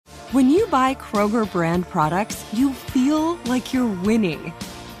When you buy Kroger brand products, you feel like you're winning.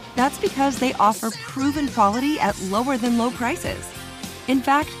 That's because they offer proven quality at lower than low prices. In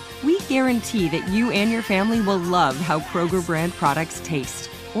fact, we guarantee that you and your family will love how Kroger brand products taste,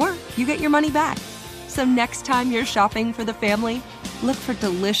 or you get your money back. So next time you're shopping for the family, look for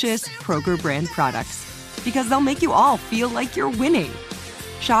delicious Kroger brand products, because they'll make you all feel like you're winning.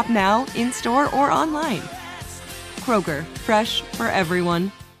 Shop now, in-store, or online. Kroger, fresh for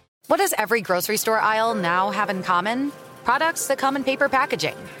everyone. What does every grocery store aisle now have in common? Products that come in paper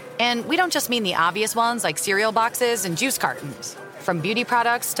packaging. And we don't just mean the obvious ones like cereal boxes and juice cartons. From beauty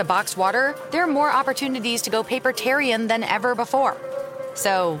products to boxed water, there are more opportunities to go papertarian than ever before.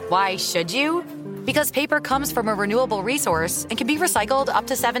 So why should you? Because paper comes from a renewable resource and can be recycled up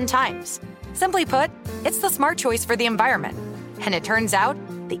to 7 times. Simply put, it's the smart choice for the environment. And it turns out,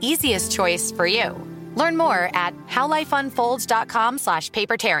 the easiest choice for you. Learn more at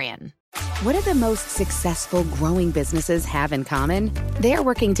howlifeunfolds.com/papertarian. What do the most successful growing businesses have in common? They're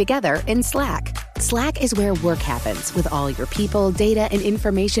working together in Slack. Slack is where work happens with all your people, data, and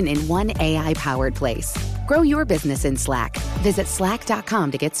information in one AI-powered place. Grow your business in Slack. Visit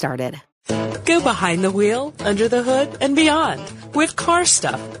slack.com to get started. Go behind the wheel, under the hood, and beyond with car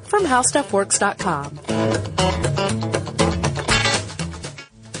stuff from howstuffworks.com.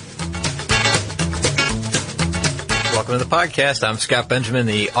 Welcome to the podcast. I'm Scott Benjamin,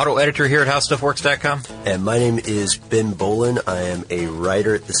 the auto editor here at HowStuffWorks.com. And my name is Ben Bolin. I am a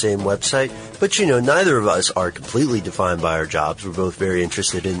writer at the same website. But, you know, neither of us are completely defined by our jobs. We're both very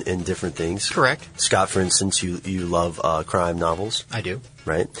interested in different things. Correct. Scott, for instance, you love crime novels. I do.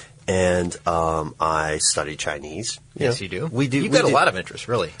 Right? And I study Chinese. Yes, you do. We do. You've got a lot of interest,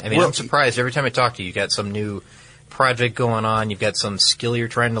 really. I mean, well, I'm surprised every time I talk to you, you've got some new project going on. You've got some skill you're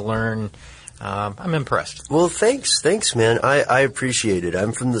trying to learn. I'm impressed. Well, thanks, man. I appreciate it.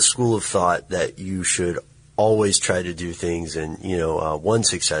 I'm from the school of thought that you should always try to do things, and one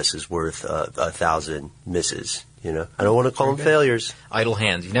success is worth 1,000 misses. You know, I don't want to call them failures. Idle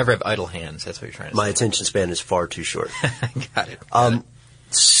hands. You never have idle hands. That's what you're trying to say. My attention span is far too short. Got it.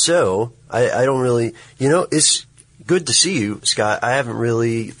 So I don't really. It's good to see you, Scott. I haven't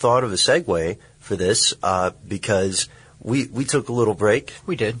really thought of a segue for this because. We took a little break.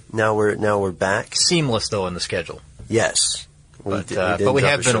 We did. Now we're back. Seamless though in the schedule. Yes, but we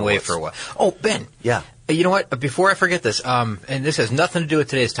have been away for a while. Oh, Ben. Yeah. You know what? Before I forget this, and this has nothing to do with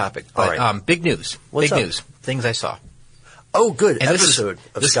today's topic, but right. Big news. What's big up? News. Things I saw. Oh, good. And episode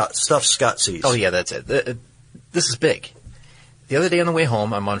of Stuff Scott Sees. Oh yeah, that's it. This is big. The other day on the way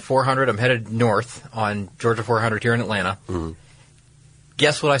home, I'm on 400. I'm headed north on Georgia 400 here in Atlanta. Mm-hmm.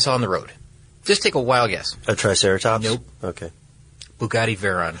 Guess what I saw on the road? Just take a wild guess. A Triceratops? Nope. Okay. Bugatti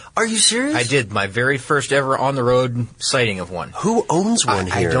Veyron. Are you serious? I did. My very first ever on-the-road sighting of one. Who owns one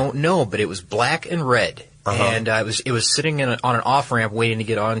here? I don't know, but it was black and red. Uh-huh. And it was sitting on an off-ramp waiting to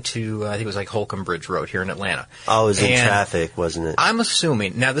get onto, I think it was like Holcomb Bridge Road here in Atlanta. Oh, it was in traffic, wasn't it? I'm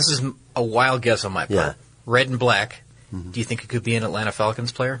assuming, now this is a wild guess on my part. Yeah. Red and black. Mm-hmm. Do you think it could be an Atlanta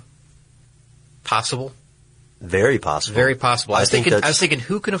Falcons player? Possible? Very possible. Very possible. I was thinking,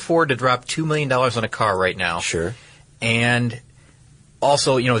 who can afford to drop $2 million on a car right now? Sure. And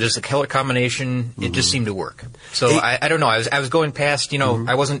also, just the color combination, it just seemed to work. So I don't know. I was going past,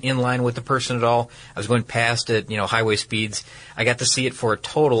 I wasn't in line with the person at all. I was going past at, highway speeds. I got to see it for a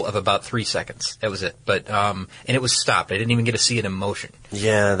total of about 3 seconds. That was it. But, and it was stopped. I didn't even get to see it in motion.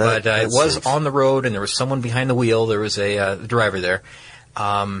 Yeah, but it was on the road, and there was someone behind the wheel. There was a driver there.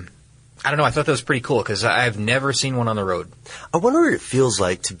 I don't know. I thought that was pretty cool because I've never seen one on the road. I wonder what it feels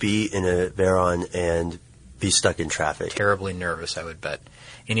like to be in a Veyron and be stuck in traffic. Terribly nervous, I would bet.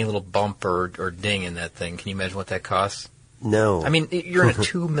 Any little bump or ding in that thing, can you imagine what that costs? No. I mean, you're in a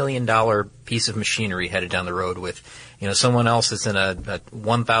 $2 million piece of machinery headed down the road with, someone else that's in a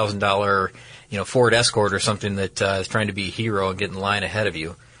 $1,000, Ford Escort or something that is trying to be a hero and get in line ahead of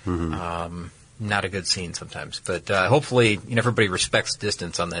you. Mm-hmm. Not a good scene sometimes, but hopefully everybody respects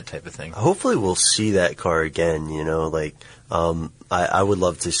distance on that type of thing. Hopefully we'll see that car again, I would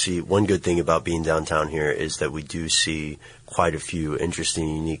love to see. One good thing about being downtown here is that we do see quite a few interesting,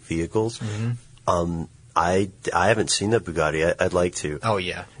 unique vehicles. Mm-hmm. I haven't seen the Bugatti. I'd like to. Oh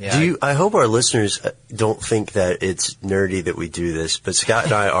yeah. I hope our listeners don't think that it's nerdy that we do this, but Scott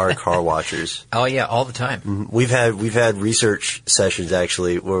and I are car watchers. Oh yeah, all the time. Mm-hmm. We've had research sessions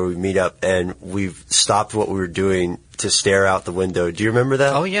actually where we meet up and we've stopped what we were doing to stare out the window. Do you remember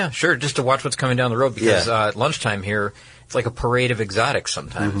that? Oh yeah, sure. Just to watch what's coming down the road because at lunchtime here, It's like a parade of exotics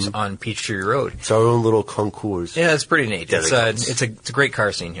sometimes on Peachtree Road. It's our own little concours. Yeah, it's pretty neat. It's a great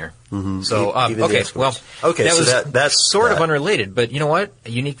car scene here. So that's sort of unrelated, but you know what? A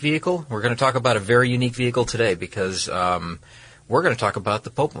unique vehicle. We're going to talk about a very unique vehicle today because we're going to talk about the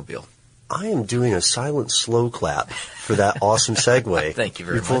Popemobile. I am doing a silent slow clap for that awesome segue. Thank you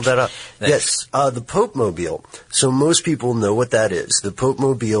very much. You pulled that up. Thanks. Yes, the Popemobile. So most people know what that is. The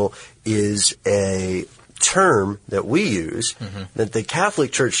Popemobile is a term that we use that the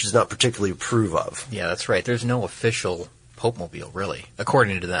Catholic Church does not particularly approve of. Yeah, that's right. There's no official Popemobile, really,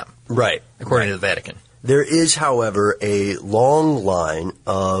 according to them. Right. According to the Vatican. There is, however, a long line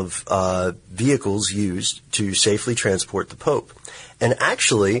of vehicles used to safely transport the Pope. And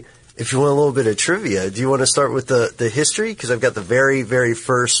actually, if you want a little bit of trivia, do you want to start with the history? Because I've got the very, very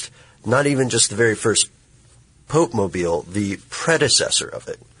first, not even just the very first Popemobile, the predecessor of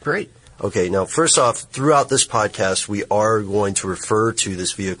it. Great. Okay, now first off, throughout this podcast, we are going to refer to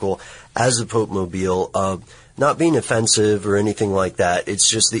this vehicle as the Popemobile, not being offensive or anything like that. It's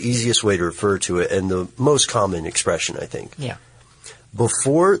just the easiest way to refer to it and the most common expression, I think. Yeah.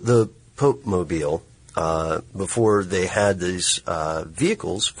 Before the Popemobile, before they had these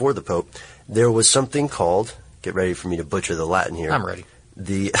vehicles for the Pope, there was something called, get ready for me to butcher the Latin here. I'm ready.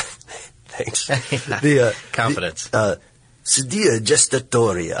 Thanks. Confidence. Sedia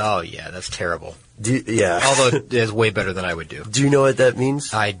Gestatoria. Oh, yeah, that's terrible. Yeah. Although it's way better than I would do. Do you know what that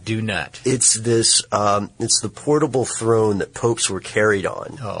means? I do not. It's this, it's the portable throne that popes were carried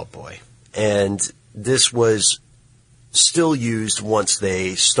on. Oh, boy. And this was still used once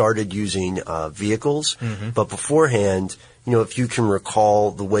they started using vehicles. But beforehand, you know, if you can recall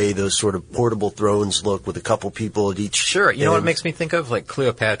the way those sort of portable thrones look with a couple people at each. Sure. You know what it makes me think of? Like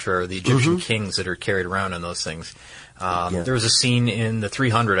Cleopatra or the Egyptian kings that are carried around on those things. There was a scene in the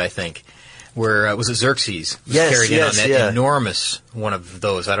 300, I think, where was it Xerxes was carried in on that enormous one of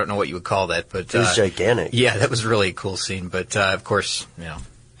those. I don't know what you would call that, but it was gigantic. Yeah, that was really a cool scene. But of course, you know,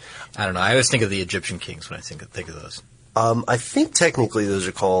 I don't know. I always think of the Egyptian kings when I think of those. I think technically those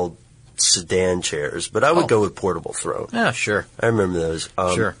are called sedan chairs, but I would go with portable throne. Yeah, sure. I remember those.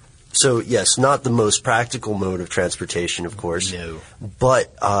 Sure. So, yes, not the most practical mode of transportation, of course. No.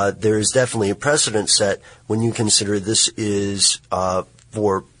 But there is definitely a precedent set when you consider this is,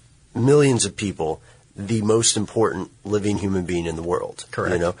 for millions of people, the most important living human being in the world.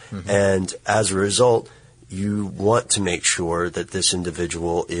 Correct. You know? And as a result, you want to make sure that this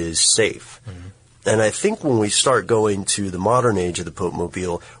individual is safe. And I think when we start going to the modern age of the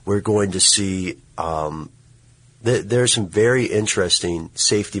Popemobile, we're going to see there's some very interesting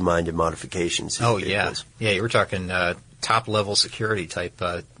safety-minded modifications. Oh, yeah. Yeah, you were talking top-level security type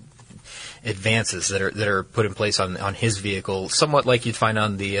advances that are put in place on his vehicle, somewhat like you'd find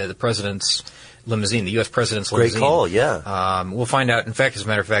on the president's limousine, the U.S. president's limousine. Great call, yeah. We'll find out, in fact, as a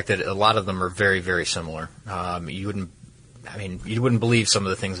matter of fact, that a lot of them are very, very similar. You wouldn't believe some of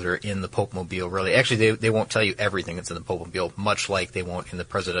the things that are in the Popemobile, really. Actually, they won't tell you everything that's in the Popemobile, much like they won't in the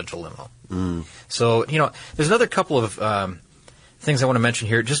presidential limo. So, you know, there's another couple of things I want to mention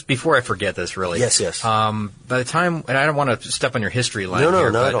here, just before I forget this, really. Yes. By the time, and I don't want to step on your history line here,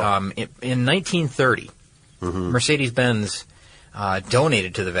 not but at all. In 1930, Mercedes-Benz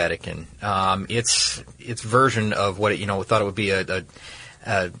donated to the Vatican its version of what it, thought it would be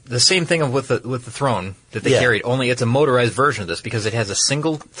the same thing with the throne that they carried, only it's a motorized version of this because it has a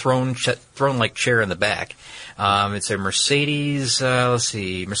single throne-like chair in the back. It's a Mercedes,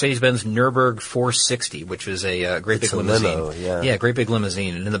 Mercedes-Benz Nürburgring 460, which is a great big limousine. Limo, yeah, great big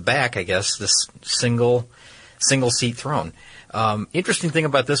limousine. And in the back, I guess, this single-seat throne. Interesting thing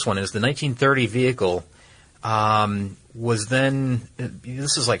about this one is the 1930 vehicle was then,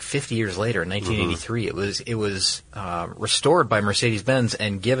 this is like 50 years later, in 1983, it was restored by Mercedes-Benz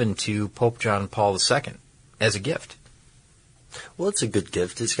and given to Pope John Paul II as a gift. Well, it's a good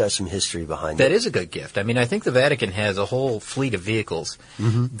gift. It's got some history behind it. That is a good gift. I mean, I think the Vatican has a whole fleet of vehicles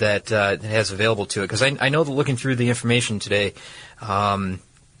that it has available to it. Because I know that looking through the information today, I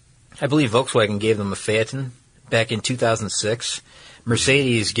believe Volkswagen gave them a Phaeton back in 2006.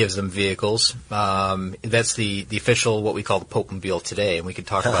 Mercedes gives them vehicles. That's the official, what we call the Popemobile today, and we could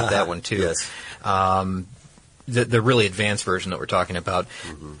talk about that one too. Yes. The really advanced version that we're talking about.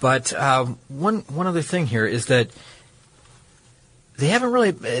 But one other thing here is that they haven't really.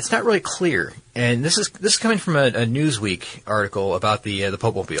 It's not really clear, and this is coming from a Newsweek article about the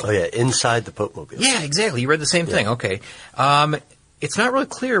Popemobile. Oh yeah, inside the Popemobile. Yeah, exactly. You read the same thing. Okay. It's not really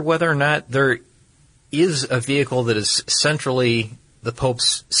clear whether or not there is a vehicle that is centrally the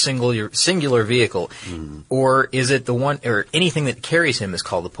Pope's singular vehicle, or is it the one, or anything that carries him is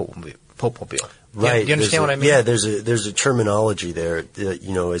called the Popemobile. Right. Do you understand what I mean? Yeah, there's a terminology there.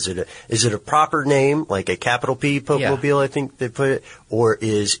 Is it a proper name, like a capital P Popemobile, I think they put it, or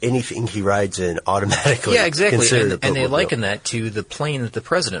is anything he rides in automatically considered a Popemobile? And they liken that to the plane that the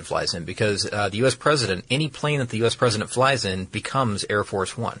president flies in, because the U.S. president, any plane that the U.S. president flies in becomes Air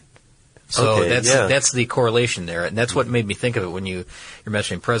Force One. So that's the correlation there, and that's what made me think of it when you're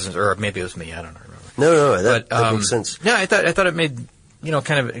mentioning presidents, or maybe it was me. I don't remember. No, that makes sense. Yeah, I thought it made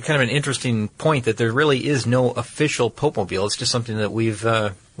kind of an interesting point that there really is no official Popemobile. It's just something that we've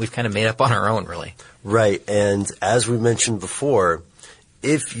kind of made up on our own, really. Right, and as we mentioned before,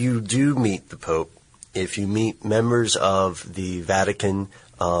 if you do meet the Pope, if you meet members of the Vatican,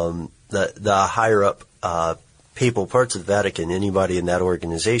 the higher up papal parts of the Vatican, anybody in that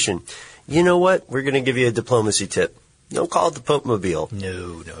organization, you know what? We're going to give you a diplomacy tip. Don't call it the Popemobile.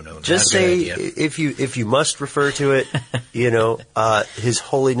 No. Just say, if you must refer to it, His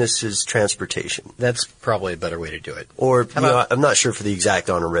Holiness's transportation. That's probably a better way to do it. Or, I'm not sure for the exact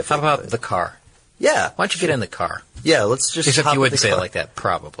honorific. How about the car? Yeah. Why don't you get in the car? Yeah, let's just Except hop you wouldn't say car. it like that,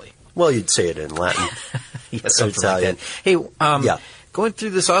 probably. Well, you'd say it in Latin. Yeah, something Italian. like that. Hey, going through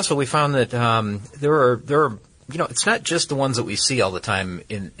this also, we found that there are it's not just the ones that we see all the time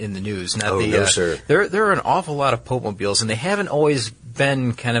in the news. No, sir. There are an awful lot of Popemobiles, and they haven't always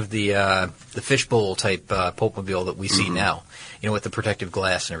been kind of the fishbowl type Popemobile that we see now, with the protective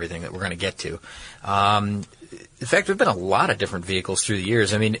glass and everything that we're going to get to. In fact, there have been a lot of different vehicles through the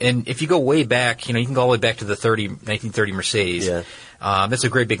years. I mean, and if you go way back, you can go all the way back to the 1930 Mercedes. Yeah. That's a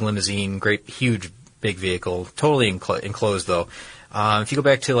great big limousine, great, huge, big vehicle, totally enclosed, though. If you go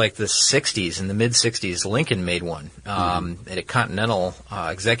back to like the 60s, in the mid-60s, Lincoln made one at a Continental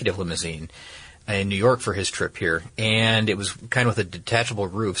executive limousine in New York for his trip here. And it was kind of with a detachable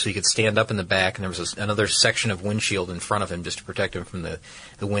roof, so you could stand up in the back, and there was another section of windshield in front of him just to protect him from the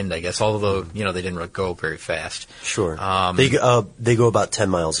wind, I guess, although, they didn't really go very fast. Sure. They go about 10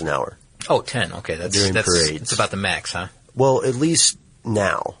 miles an hour. Oh, 10. Okay. During parades. That's about the max, huh? Well, at least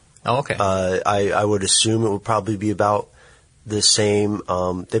now. Oh, okay. I would assume it would probably be about the same.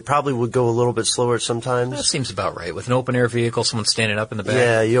 They probably would go a little bit slower sometimes. That seems about right. With an open-air vehicle, someone standing up in the back.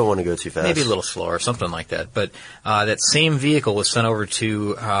 Yeah, you don't want to go too fast. Maybe a little slower, something like that. But that same vehicle was sent over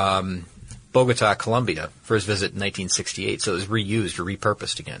to Bogota, Colombia, for his visit in 1968. So it was reused or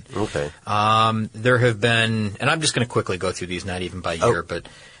repurposed again. Okay. There have been, and I'm just going to quickly go through these, not even by year, but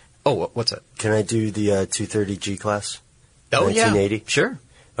what's that? Can I do the 230 G-Class? Oh, 1980? Yeah. Sure.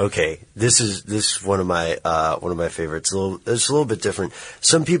 Okay, this is one of my favorites. It's a little bit different.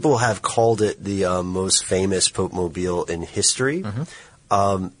 Some people have called it the most famous Popemobile in history.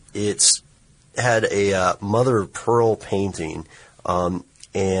 Mm-hmm. It's had a mother of pearl painting,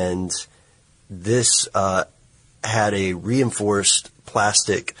 and this had a reinforced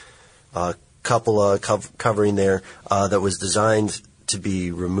plastic cupola covering there that was designed to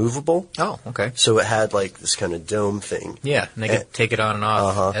be removable. Oh, okay. So it had like this kind of dome thing. Yeah, and they could take it on and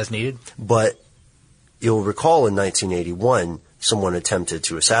off as needed. But you'll recall in 1981, someone attempted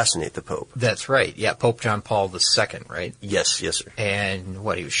to assassinate the Pope. That's right. Yeah, Pope John Paul II, right? Yes, sir. And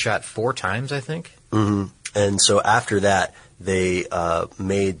he was shot 4 times, I think? Mm-hmm. And so after that, they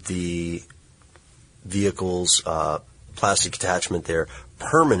made the vehicle's plastic attachment there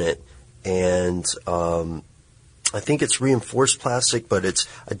permanent, and I think it's reinforced plastic, but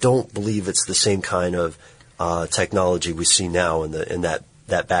I don't believe it's the same kind of technology we see now in that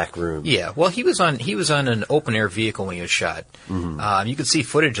back room. Yeah, well, he was on an open air vehicle when he was shot. Mm-hmm. You could see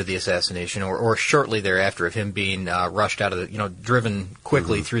footage of the assassination, or shortly thereafter, of him being rushed out of driven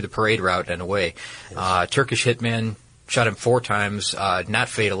quickly through the parade route and away. Yes. Turkish hitman shot him 4 times, not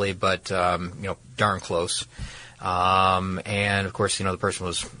fatally, but darn close. And of course, the person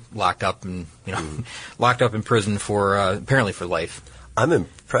was locked up and, locked up in prison for, apparently for life. I'm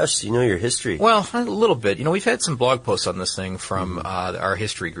impressed. You know your history. Well, a little bit. We've had some blog posts on this thing from, our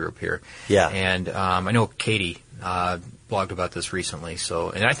history group here. Yeah. And, I know Katie, blogged about this recently.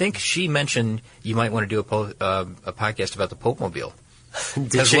 And I think she mentioned you might want to do a podcast about the Popemobile.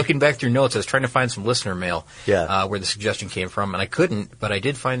 Because looking back through notes, I was trying to find some listener mail where the suggestion came from, and I couldn't, but I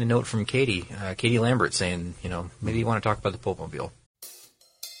did find a note from Katie Lambert saying, maybe you want to talk about the Popemobile.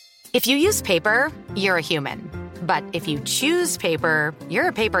 If you use paper, you're a human. But if you choose paper, you're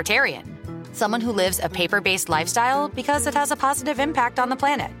a papertarian. Someone who lives a paper-based lifestyle because it has a positive impact on the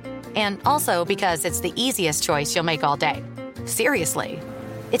planet. And also because it's the easiest choice you'll make all day. Seriously.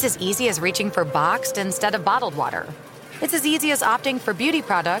 It's as easy as reaching for boxed instead of bottled water. It's as easy as opting for beauty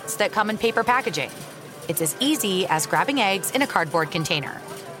products that come in paper packaging. It's as easy as grabbing eggs in a cardboard container.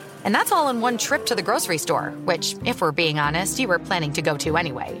 And that's all in one trip to the grocery store, which, if we're being honest, you were planning to go to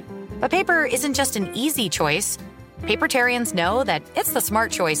anyway. But paper isn't just an easy choice. Papertarians know that it's the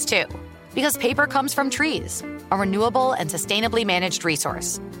smart choice, too. Because paper comes from trees, a renewable and sustainably managed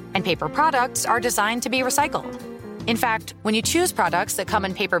resource. And paper products are designed to be recycled. In fact, when you choose products that come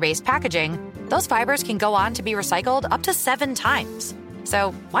in paper-based packaging, those fibers can go on to be recycled up to 7 times.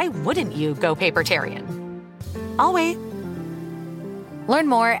 So why wouldn't you go papertarian? I'll wait. Learn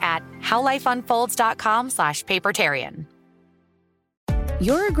more at howlifeunfolds.com/papertarian.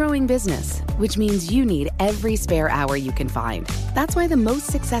 You're a growing business, which means you need every spare hour you can find. That's why the most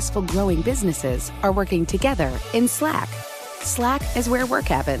successful growing businesses are working together in Slack. Slack is where work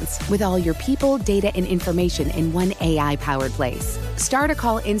happens, with all your people, data, and information in one AI-powered place. Start a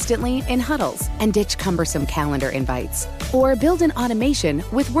call instantly in huddles and ditch cumbersome calendar invites. Or build an automation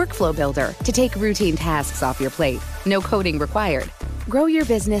with Workflow Builder to take routine tasks off your plate. No coding required. Grow your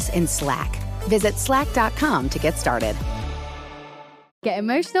business in Slack. Visit slack.com to get started. Get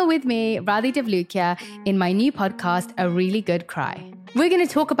emotional with me, Radhi Devlukia, in my new podcast, A Really Good Cry. We're going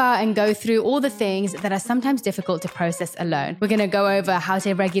to talk about and go through all the things that are sometimes difficult to process alone. We're going to go over how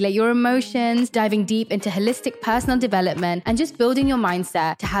to regulate your emotions, diving deep into holistic personal development, and just building your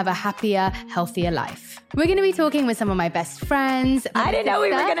mindset to have a happier, healthier life. We're going to be talking with some of my best friends. I didn't know we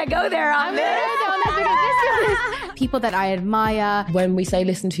were going to go there on this. People that I admire. When we say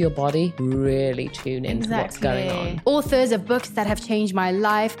listen to your body, really tune into what's going on. Authors of books that have changed my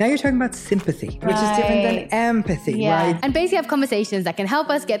life. Now you're talking about sympathy, which is different than empathy, right? And basically have conversations that can help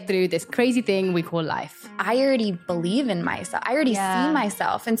us get through this crazy thing we call life. I already believe in myself. I already see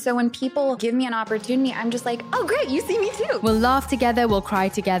myself. And so when people give me an opportunity, I'm just like, oh, great, you see me too. We'll laugh together, we'll cry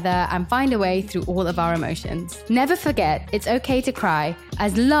together, and find a way through all of our emotions. Never forget, it's okay to cry,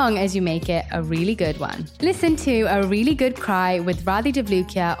 as long as you make it a really good one. Listen to A Really Good Cry with Radhi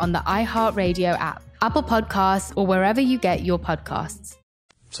Devlukia on the iHeartRadio app, Apple Podcasts, or wherever you get your podcasts.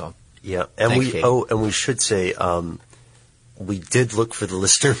 So, yeah, and we should say, we did look for the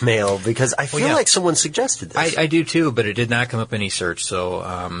listener mail because I feel like someone suggested this. I do too, but it did not come up any search.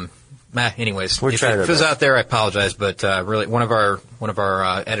 So, anyways, if it was out there, I apologize. But really, one of our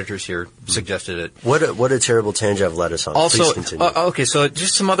editors here suggested it. What a terrible tangent I've led us on. Also, please continue. Okay, so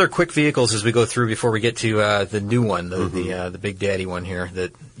just some other quick vehicles as we go through before we get to the new one, the Big Daddy one here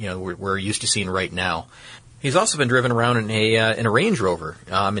that we're used to seeing right now. He's also been driven around in a Range Rover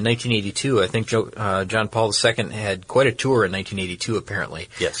in 1982. I think John Paul II had quite a tour in 1982, apparently.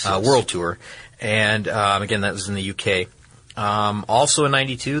 Yes. World tour, and again that was in the UK. Also in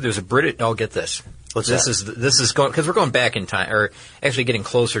 '92, there's a British. I'll get this. What's this that? This is going because we're going back in time, or actually getting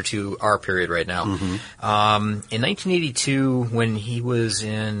closer to our period right now. In 1982, when he was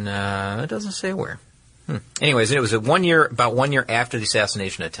in, it doesn't say where. Anyways, it was about 1 year after the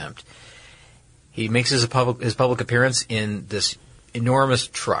assassination attempt. He makes his public appearance in this enormous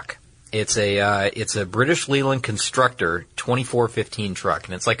truck. It's a British Leyland Constructor 2415 truck,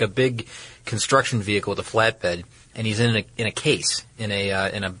 and it's like a big construction vehicle with a flatbed. And he's in a case, in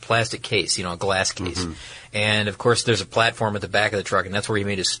a plastic case, a glass case. And of course, there's a platform at the back of the truck, and that's where he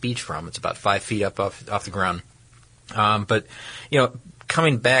made his speech from. It's about 5 feet up off the ground. But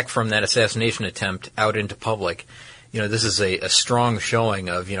coming back from that assassination attempt out into public. This is a strong showing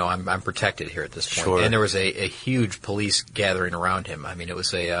of, I'm protected here at this point. Sure. And there was a huge police gathering around him. I mean, it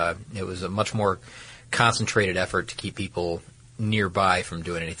was a much more concentrated effort to keep people nearby from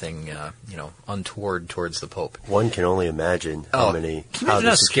doing anything, untoward towards the Pope. One can only imagine how many. Can you imagine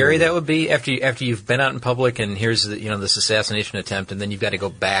how scary that would be after you've been out in public and here's this assassination attempt, and then you've got to go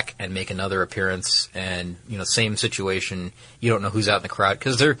back and make another appearance, and same situation. You don't know who's out in the crowd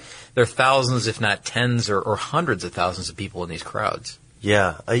because there are thousands, if not tens or hundreds of thousands of people in these crowds.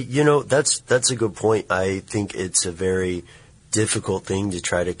 Yeah, that's a good point. I think it's a very difficult thing to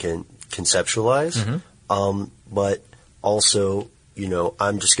try to conceptualize, but. Also,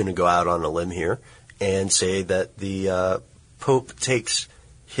 I'm just going to go out on a limb here and say that the Pope takes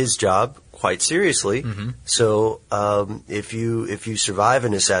his job quite seriously. So if you survive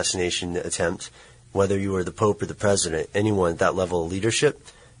an assassination attempt, whether you are the Pope or the President, anyone at that level of leadership,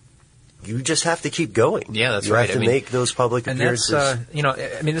 you just have to keep going. Yeah, that's you right. You have to make those public appearances. And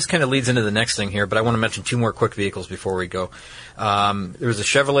that's, this kind of leads into the next thing here, but I want to mention 2 more quick vehicles before we go. There was a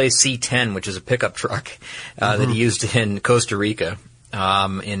Chevrolet C10, which is a pickup truck that he used in Costa Rica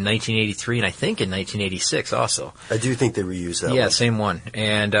in 1983, and I think in 1986 also. I do think they reused that one. Yeah, same one.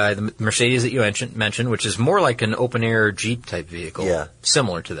 And the Mercedes that you mentioned, which is more like an open-air Jeep type vehicle. Yeah.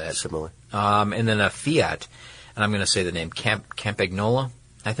 Similar to that. Similar. And then a Fiat, and I'm going to say the name, Campagnola,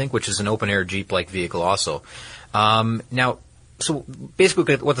 I think, which is an open-air Jeep-like vehicle also. Now, so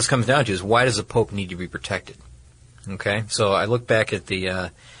basically what this comes down to is why does the Pope need to be protected? Okay, so I look back at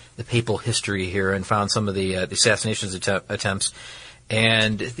the papal history here and found some of the assassinations attempts.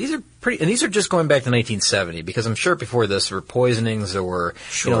 And these are just going back to 1970, because I'm sure before this there were poisonings, there were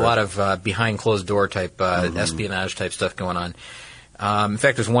a lot of behind closed door type espionage type stuff going on. In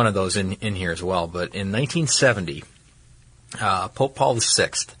fact, there's one of those in here as well. But in 1970, Pope Paul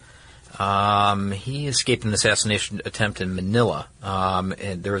VI, he escaped an assassination attempt in Manila,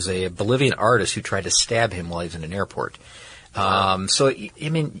 and there was a Bolivian artist who tried to stab him while he was in an airport. So, I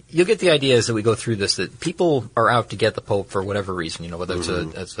mean, you'll get the idea as that we go through this, that people are out to get the Pope for whatever reason, whether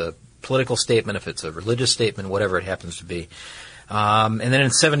it's a political statement, if it's a religious statement, whatever it happens to be. And then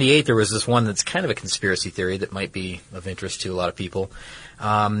in 78, there was this one that's kind of a conspiracy theory that might be of interest to a lot of people.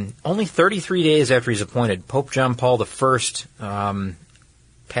 Only 33 days after he's appointed, Pope John Paul I,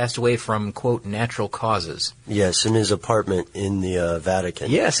 passed away from, quote, natural causes. Yes, in his apartment in the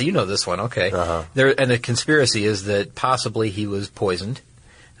Vatican. Yeah, so you know this one, okay. Uh-huh. And the conspiracy is that possibly he was poisoned.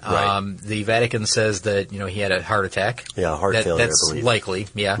 Right. The Vatican says that, he had a heart attack. Yeah, heart failure, that's I believe. Likely,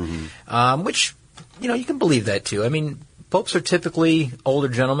 yeah. Mm-hmm. Which, you can believe that too. I mean, popes are typically older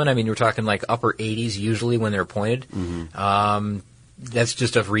gentlemen. I mean, we're talking like upper 80s usually when they're appointed. Mm-hmm. That's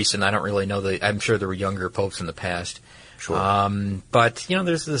just of recent. I don't really know. I'm sure there were younger popes in the past. Sure. But,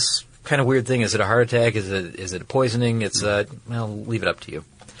 there's this kind of weird thing. Is it a heart attack? Is it a poisoning? It's, leave it up to you.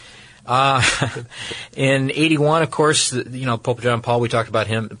 In 81, of course, Pope John Paul, we talked about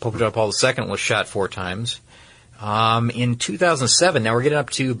him. Pope John Paul II was shot 4 times. In 2007, now we're getting up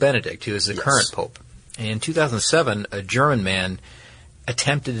to Benedict, who is the current pope. In 2007, a German man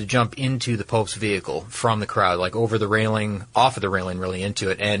attempted to jump into the Pope's vehicle from the crowd, like over the railing, off of the railing, really into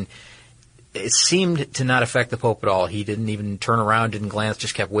it. And it seemed to not affect the Pope at all. He didn't even turn around, didn't glance,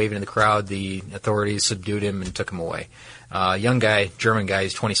 just kept waving in the crowd. The authorities subdued him and took him away. Young guy, German guy,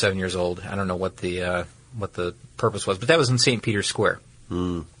 he's 27 years old. I don't know what the purpose was, but that was in St. Peter's Square.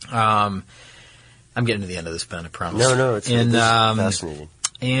 I'm getting to the end of this, Ben, I promise. No, it's fascinating.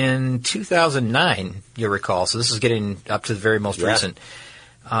 In 2009, you'll recall, so this is getting up to the very most recent,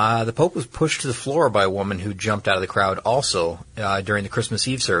 the Pope was pushed to the floor by a woman who jumped out of the crowd also during the Christmas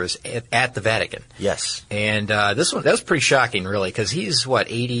Eve service at the Vatican. Yes. And that was pretty shocking, really, because he's,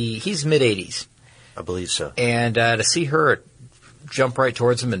 80? He's mid-80s. I believe so. And to see her jump right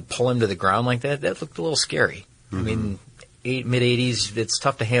towards him and pull him to the ground like that looked a little scary. Mm-hmm. I mean, mid-80s, it's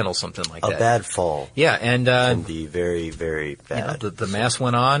tough to handle something like that. A bad fall. Yeah, and can be very, very bad. The Mass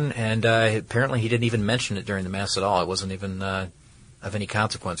went on, and apparently he didn't even mention it during the Mass at all. It wasn't even of any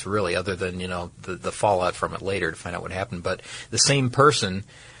consequence, really, other than, the fallout from it later to find out what happened. But the same person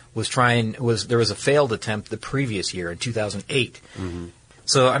there was a failed attempt the previous year in 2008. Mm-hmm.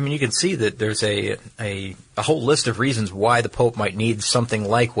 So, I mean, you can see that there's a whole list of reasons why the Pope might need something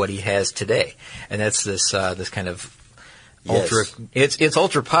like what he has today. And that's this kind of ultra, it's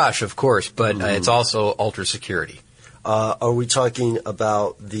ultra posh, of course, but it's also ultra security. Are we talking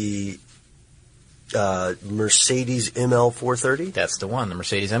about the Mercedes ML 430? That's the one, the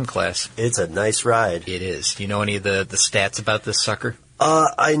Mercedes M-Class. It's a nice ride. It is. Do you know any of the stats about this sucker?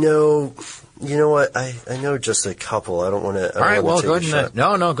 I know. You know what? I know just a couple. I don't want to. All right. Well, go ahead.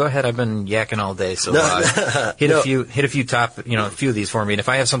 No, go ahead. I've been yakking all day, so hit a few top. A few of these for me. And if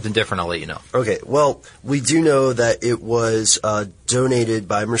I have something different, I'll let you know. Okay. Well, we do know that it was donated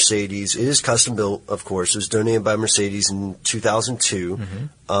by Mercedes. It is custom built, of course. It was donated by Mercedes in 2002.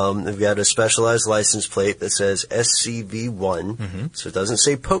 Mm-hmm. They've got a specialized license plate that says SCV1, so it doesn't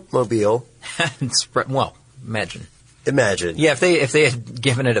say Pope Mobile. Well, imagine. Yeah, if they had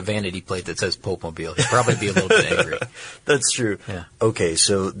given it a vanity plate that says Pope Mobile, he'd probably be a little bit angry. That's true. Yeah. Okay,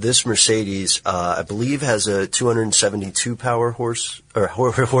 so this Mercedes, I believe, has a 272 horsepower,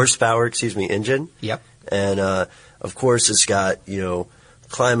 engine. Yep. And of course, it's got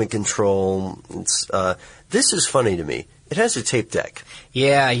climate control. This is funny to me. It has a tape deck.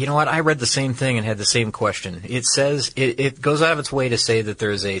 Yeah, you know what? I read the same thing and had the same question. It says it goes out of its way to say that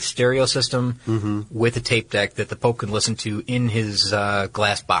there's a stereo system with a tape deck that the Pope can listen to in his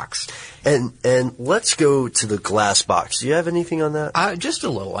glass box. And let's go to the glass box. Do you have anything on that? Just a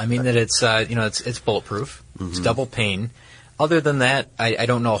little. I mean that it's it's bulletproof. It's double pane. Other than that, I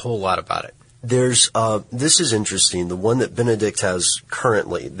don't know a whole lot about it. There's this is interesting. The one that Benedict has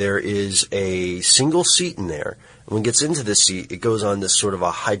currently, there is a single seat in there. When it gets into the seat, it goes on this sort of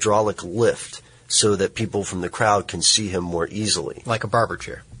a hydraulic lift so that people from the crowd can see him more easily. Like a barber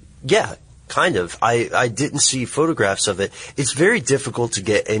chair. Yeah, Kind of. I didn't see photographs of it. It's very difficult to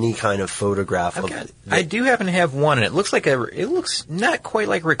get any kind of photograph of it. I do happen to have one, and it looks not quite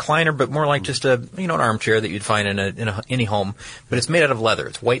like a recliner, but more like just an armchair that you'd find in any home. But it's made out of leather.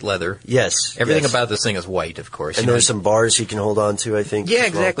 It's white leather. Yes. Everything about this thing is white, of course. And there's some bars he can hold on to, I think. Yeah,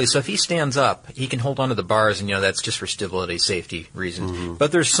 exactly. So if he stands up, he can hold on to the bars, and that's just for stability, safety reasons. Mm-hmm.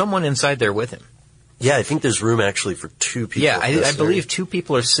 But there's someone inside there with him. Yeah, I think there's room actually for 2 people. Yeah, I believe 2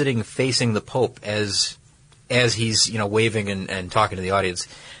 people are sitting facing the Pope as he's waving and talking to the audience.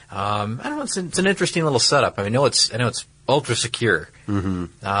 I don't know. It's an interesting little setup. I know it's ultra secure,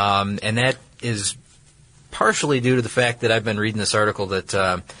 and that is partially due to the fact that I've been reading this article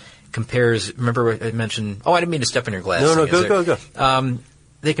that compares. Remember, I mentioned. Oh, I didn't mean to step in your glass. No, go.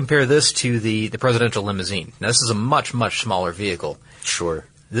 They compare this to the presidential limousine. Now, this is a much, much smaller vehicle. Sure.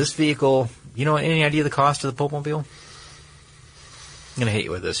 This vehicle. Any idea the cost of the Pope-mobile? I'm going to hit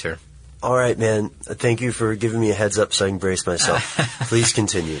you with this here. All right, man. Thank you for giving me a heads up so I can brace myself. Please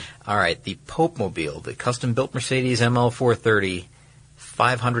continue. All right. The Pope-mobile, the custom-built Mercedes ML430,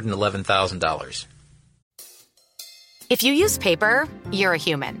 $511,000. If you use paper, you're a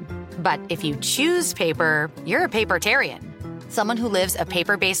human. But if you choose paper, you're a papertarian. Someone who lives a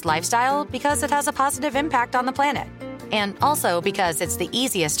paper-based lifestyle because it has a positive impact on the planet. And also because it's the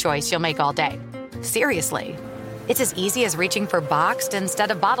easiest choice you'll make all day. Seriously. It's as easy as reaching for boxed instead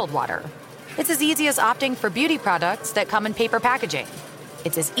of bottled water. It's as easy as opting for beauty products that come in paper packaging.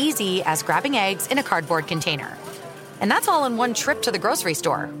 It's as easy as grabbing eggs in a cardboard container. And that's all in one trip to the grocery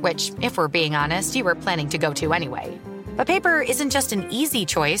store, which, if we're being honest, you were planning to go to anyway. But paper isn't just an easy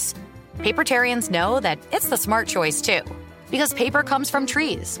choice. Papertarians know that it's the smart choice, too. Because paper comes from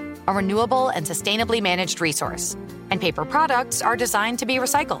trees, a renewable and sustainably managed resource. And paper products are designed to be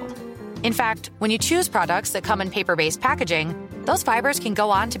recycled. In fact, when you choose products that come in paper-based packaging, those fibers can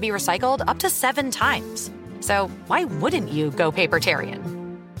go on to be recycled up to 7 times. So why wouldn't you go papertarian?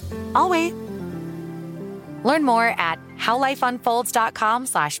 I'll wait. Learn more at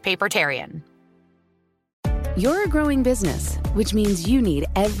howlifeunfolds.com/papertarian. You're a growing business, which means you need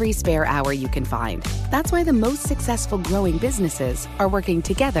every spare hour you can find. That's why the most successful growing businesses are working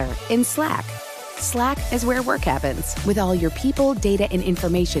together in Slack. Slack is where work happens, with all your people, data, and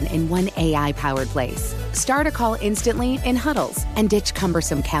information in one AI-powered place. Start a call instantly in huddles and ditch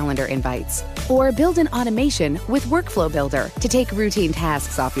cumbersome calendar invites. Or build an automation with Workflow Builder to take routine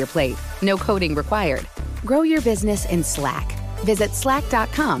tasks off your plate. No coding required. Grow your business in Slack. Visit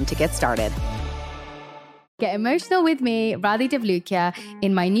slack.com to get started. Get emotional with me, Radhi Devlukia,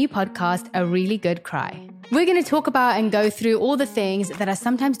 in my new podcast, A Really Good Cry. We're going to talk about and go through all the things that are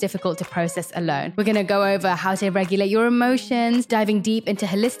sometimes difficult to process alone. We're going to go over how to regulate your emotions, diving deep into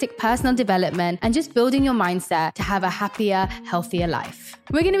holistic personal development, and just building your mindset to have a happier, healthier life.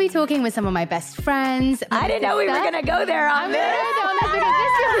 We're going to be talking with some of my best friends. I didn't know we were going to go there on this.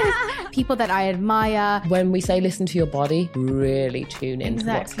 People that I admire. When we say listen to your body, really tune into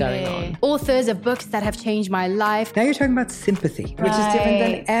what's going on. Authors of books that have changed my life. Now you're talking about sympathy, which is different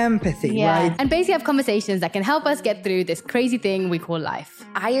than empathy, right? And basically have conversations that can help us get through this crazy thing we call life.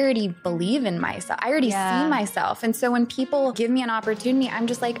 I already believe in myself. I already see myself. And so when people give me an opportunity, I'm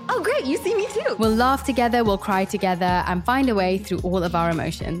just like, oh, great, you see me too. We'll laugh together, we'll cry together, and find a way through all of our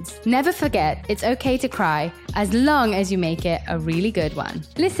emotions. Never forget, it's okay to cry as long as you make it a really good one.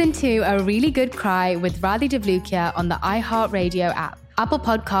 Listen to A Really Good Cry with Radhi Devlukia on the iHeartRadio app, Apple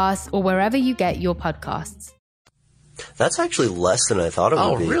Podcasts, or wherever you get your podcasts. That's actually less than I thought it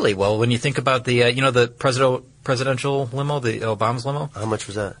would be. Oh, really? Well, when you think about the, the presidential limo, the Obama's limo. How much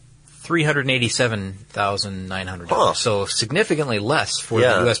was that? $387,900. Huh. So significantly less for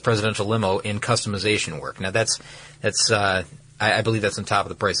the U.S. presidential limo in customization work. Now, that's I believe that's on top of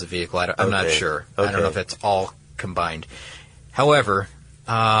the price of the vehicle. I'm not sure. Okay. I don't know if it's all combined. However,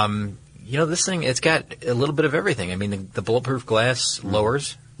 this thing, it's got a little bit of everything. I mean, the bulletproof glass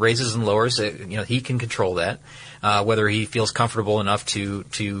raises and lowers. He can control that. Whether he feels comfortable enough to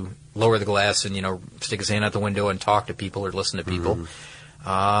lower the glass and, stick his hand out the window and talk to people or listen to people.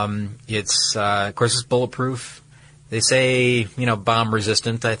 It's, of course, it's bulletproof. They say, bomb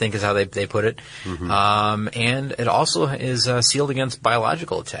resistant, I think is how they put it. And it also is sealed against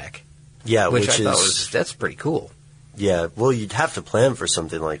biological attack. Yeah, which I thought that's pretty cool. Yeah, well, you'd have to plan for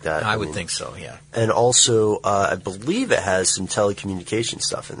something like that. I would think so, yeah. And also, I believe it has some telecommunication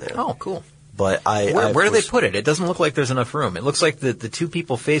stuff in there. Oh, cool. But where do they put it? It doesn't look like there's enough room. It looks like the 2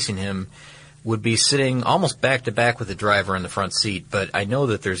 people facing him would be sitting almost back to back with the driver in the front seat. But I know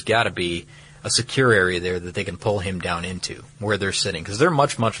that there's got to be a secure area there that they can pull him down into where they're sitting, because they're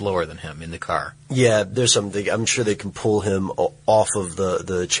much, much lower than him in the car. Yeah, there's something. I'm sure they can pull him off of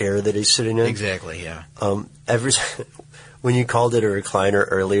the chair that he's sitting in. Exactly, yeah. When you called it a recliner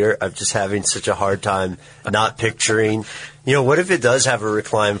earlier, I'm just having such a hard time not picturing, what if it does have a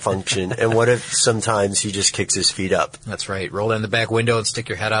recline function, and what if sometimes he just kicks his feet up? That's right. Roll down the back window and stick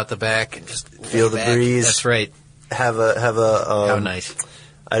your head out the back and just feel the breeze. That's right. Have a how nice.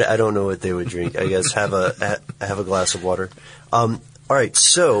 I don't know what they would drink. I guess have a glass of water. All right,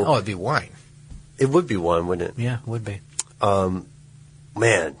 so it'd be wine. It would be wine, wouldn't it? Yeah, it would be.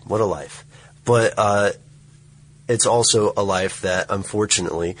 Man, what a life. But it's also a life that,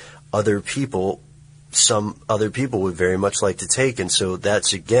 unfortunately, some other people would very much like to take. And so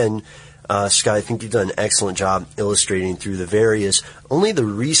that's, again, Scott, I think you've done an excellent job illustrating through only the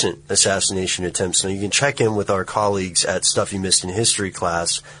recent assassination attempts. Now, you can check in with our colleagues at Stuff You Missed in History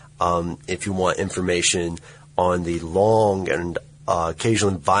class if you want information on the long and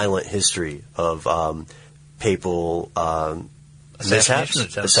occasionally violent history of papal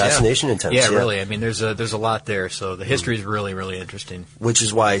assassination attempts. Yeah, really. I mean, there's a lot there. So the history is really, really interesting. Which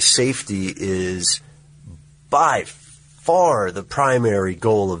is why safety is by far the primary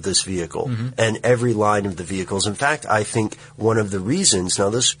goal of this vehicle and every line of the vehicles. In fact, I think one of the reasons, now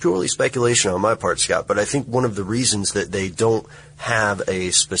this is purely speculation on my part, Scott, but I think one of the reasons that they don't have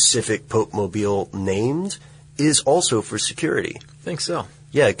a specific Pope Mobile named is also for security. I think so.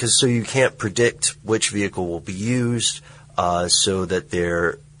 Yeah, because so you can't predict which vehicle will be used, so that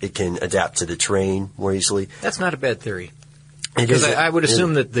it can adapt to the terrain more easily. That's not a bad theory. Because I would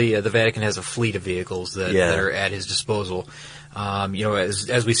assume that the Vatican has a fleet of vehicles that are at his disposal.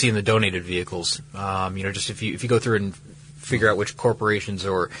 As we see in the donated vehicles. Just if you go through and figure out which corporations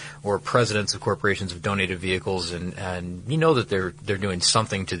or presidents of corporations have donated vehicles, and you know that they're doing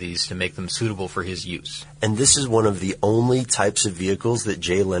something to these to make them suitable for his use. And this is one of the only types of vehicles that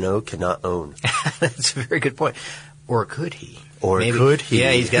Jay Leno cannot own. That's a very good point. Or could he? Could he?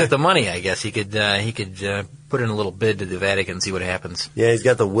 Yeah, he's got the money, I guess. He could put in a little bid to the Vatican and see what happens. Yeah, he's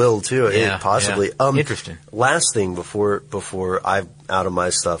got the will, too, possibly. Yeah. Interesting. Last thing before I'm out of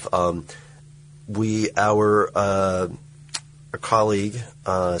my stuff, our colleague,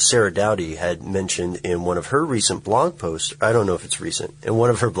 Sarah Dowdy, had mentioned in one of her recent blog posts, I don't know if it's recent, in one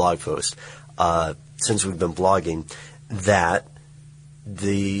of her blog posts, since we've been blogging, that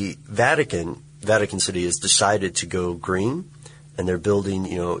the Vatican City has decided to go green, and they're building,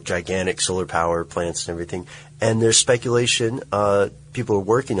 gigantic solar power plants and everything. And there's speculation, people are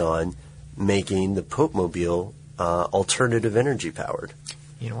working on making the Pope Mobile alternative energy powered.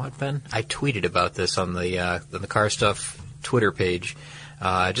 You know what, Ben? I tweeted about this on the Car Stuff Twitter page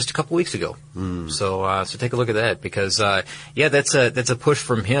just a couple weeks ago. So take a look at that, because that's a push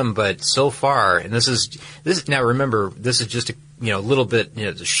from him. But so far, and this is now, remember, this is just a little bit,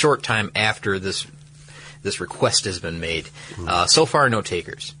 it's a short time after this request has been made. So far, no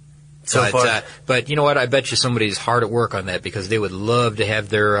takers. But you know what? I bet you somebody's hard at work on that, because they would love to have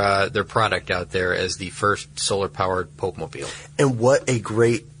their product out there as the first solar powered Pope Mobile. And what a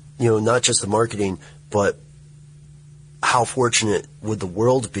great, not just the marketing, but how fortunate would the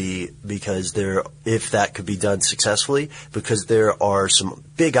world be, because if that could be done successfully, because there are some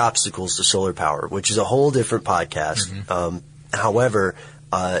big obstacles to solar power, which is a whole different podcast. However,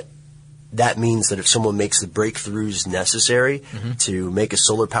 that means that if someone makes the breakthroughs necessary to make a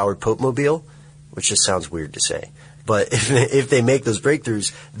solar-powered Pope Mobile, which just sounds weird to say, but if they make those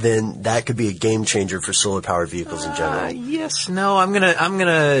breakthroughs, then that could be a game changer for solar-powered vehicles in general. Yes, no, I'm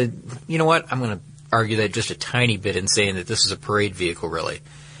gonna, you know what? I'm gonna argue that just a tiny bit in saying that this is a parade vehicle, really.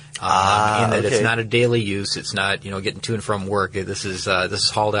 In that it's not a daily use. It's not, getting to and from work. This is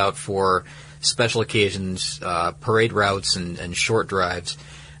hauled out for special occasions, parade routes and short drives.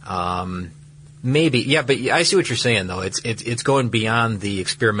 Maybe, yeah, but I see what you're saying, though. It's going beyond the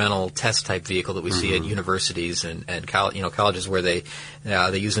experimental test type vehicle that we see at universities and colleges where they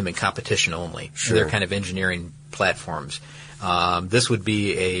use them in competition only. Sure. They're kind of engineering platforms. This would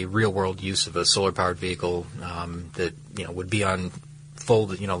be a real world use of a solar powered vehicle that would be on full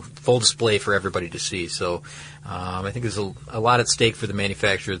display for everybody to see. So I think there's a lot at stake for the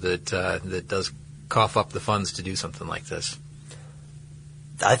manufacturer that does cough up the funds to do something like this.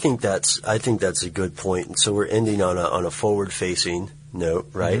 I think that's a good point. And so we're ending on a forward-facing note,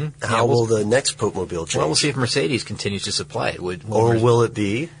 right? How will the next Pope Mobile change? Well, we'll see if Mercedes continues to supply it. Will it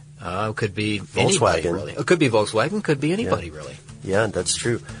be? It could be Volkswagen. Anybody, really. It could be Volkswagen. Could be anybody, really. Yeah, that's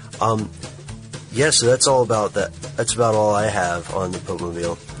true. So that's all about that. That's about all I have on the Pope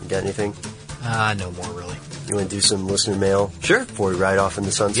Mobile. You got anything? No more, really. You want to do some listener mail? Sure. Before we ride off in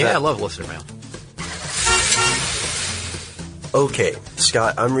the sunset? Yeah, I love listener mail. Okay,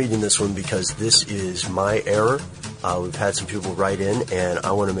 Scott, I'm reading this one because this is my error. We've had some people write in, and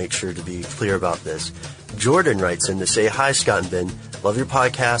I want to make sure to be clear about this. Jordan writes in to say, "Hi, Scott and Ben. Love your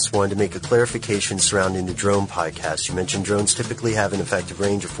podcast. Wanted to make a clarification surrounding the drone podcast. You mentioned drones typically have an effective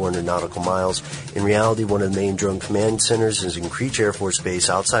range of 400 nautical miles. In reality, one of the main drone command centers is in Creech Air Force Base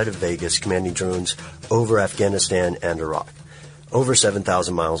outside of Vegas, commanding drones over Afghanistan and Iraq, over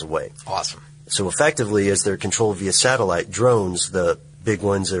 7,000 miles away. Awesome. So effectively, as they're controlled via satellite, drones, the big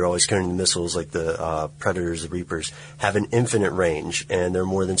ones that are always carrying the missiles like the Predators, the Reapers, have an infinite range, and there are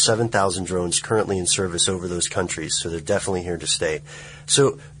more than 7,000 drones currently in service over those countries, so they're definitely here to stay.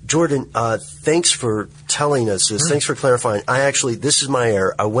 So, Jordan, thanks for telling us this. Thanks for clarifying. This is my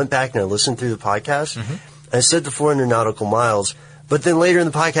error. I went back and I listened through the podcast. I said the 400 nautical miles, but then later in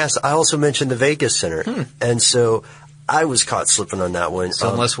the podcast, I also mentioned the Vegas Center. And so I was caught slipping on that one.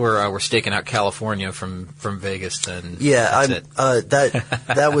 So unless we're staking out California from Vegas, then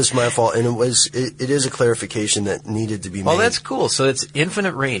that was my fault, and it is a clarification that needed to be made. Well, that's cool. So it's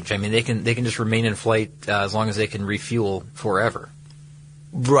infinite range. I mean, they can just remain in flight as long as they can refuel forever.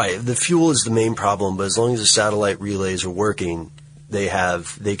 Right. The fuel is the main problem, but as long as the satellite relays are working, they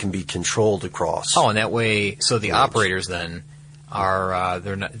can be controlled across. Oh, and that way, so the operators then are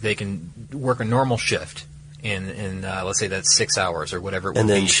they can work a normal shift. In let's say that's 6 hours or whatever it would be. And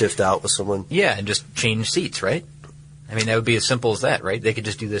then shift out with someone? Yeah, and just change seats, right? I mean, that would be as simple as that, right? They could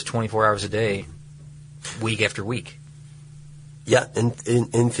just do this 24 hours a day, week after week. Yeah,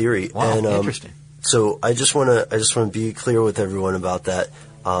 in theory. Wow, and, interesting. So I just want to be clear with everyone about that.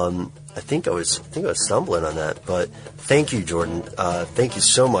 I think I was stumbling on that, but thank you, Jordan. Thank you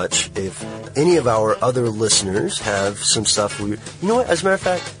so much. If any of our other listeners have some stuff, you know what? As a matter of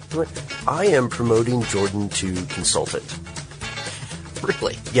fact, I am promoting Jordan to consultant.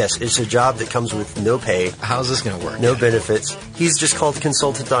 Really? Yes, it's a job that comes with no pay. How's this going to work? No benefits. He's just called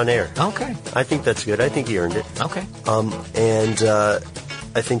consultant on air. Okay. I think that's good. I think he earned it. Okay. And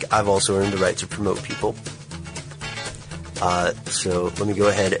I think I've also earned the right to promote people. So let me go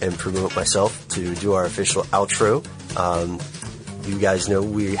ahead and promote myself to do our official outro. You guys know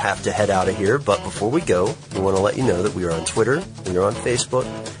we have to head out of here, but before we go, we want to let you know that we are on Twitter, we are on Facebook,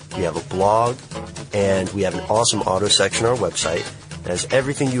 we have a blog, and we have an awesome auto section on our website. It has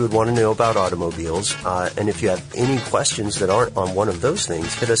everything you would want to know about automobiles. And if you have any questions that aren't on one of those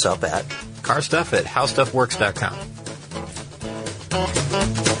things, hit us up at carstuff@howstuffworks.com.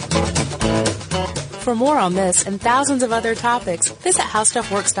 For more on this and thousands of other topics, visit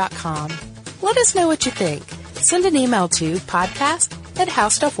howstuffworks.com. Let us know what you think. Send an email to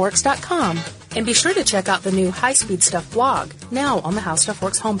podcast@howstuffworks.com. And be sure to check out the new High Speed Stuff blog, now on the How Stuff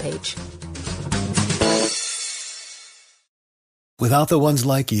Works homepage. Without the ones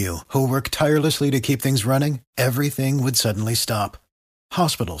like you, who work tirelessly to keep things running, everything would suddenly stop.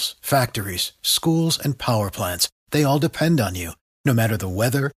 Hospitals, factories, schools, and power plants, they all depend on you. No matter the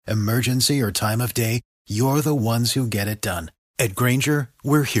weather, emergency, or time of day, you're the ones who get it done. At Grainger,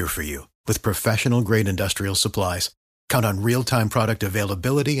 we're here for you with professional-grade industrial supplies. Count on real-time product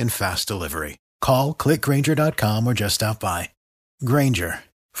availability and fast delivery. Call, clickgrainger.com, or just stop by. Grainger,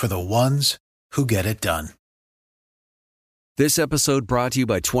 for the ones who get it done. This episode brought to you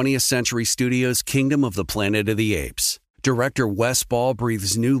by 20th Century Studios' Kingdom of the Planet of the Apes. Director Wes Ball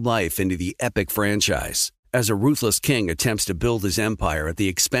breathes new life into the epic franchise. As a ruthless king attempts to build his empire at the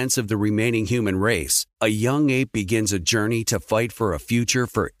expense of the remaining human race, a young ape begins a journey to fight for a future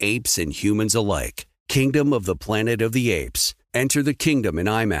for apes and humans alike. Kingdom of the Planet of the Apes. Enter the kingdom in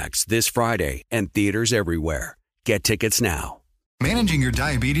IMAX this Friday and theaters everywhere. Get tickets now. Managing your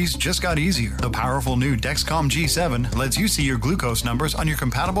diabetes just got easier. The powerful new Dexcom G7 lets you see your glucose numbers on your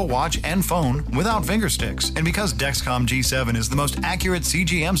compatible watch and phone without finger sticks. And because Dexcom G7 is the most accurate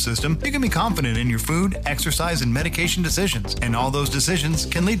CGM system, you can be confident in your food, exercise, and medication decisions. And all those decisions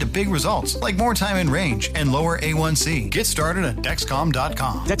can lead to big results, like more time in range and lower A1C. Get started at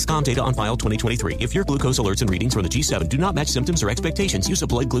Dexcom.com. Dexcom data on file 2023. If your glucose alerts and readings from the G7 do not match symptoms or expectations, use a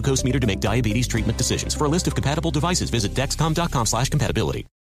blood glucose meter to make diabetes treatment decisions. For a list of compatible devices, visit Dexcom.com/compatibility.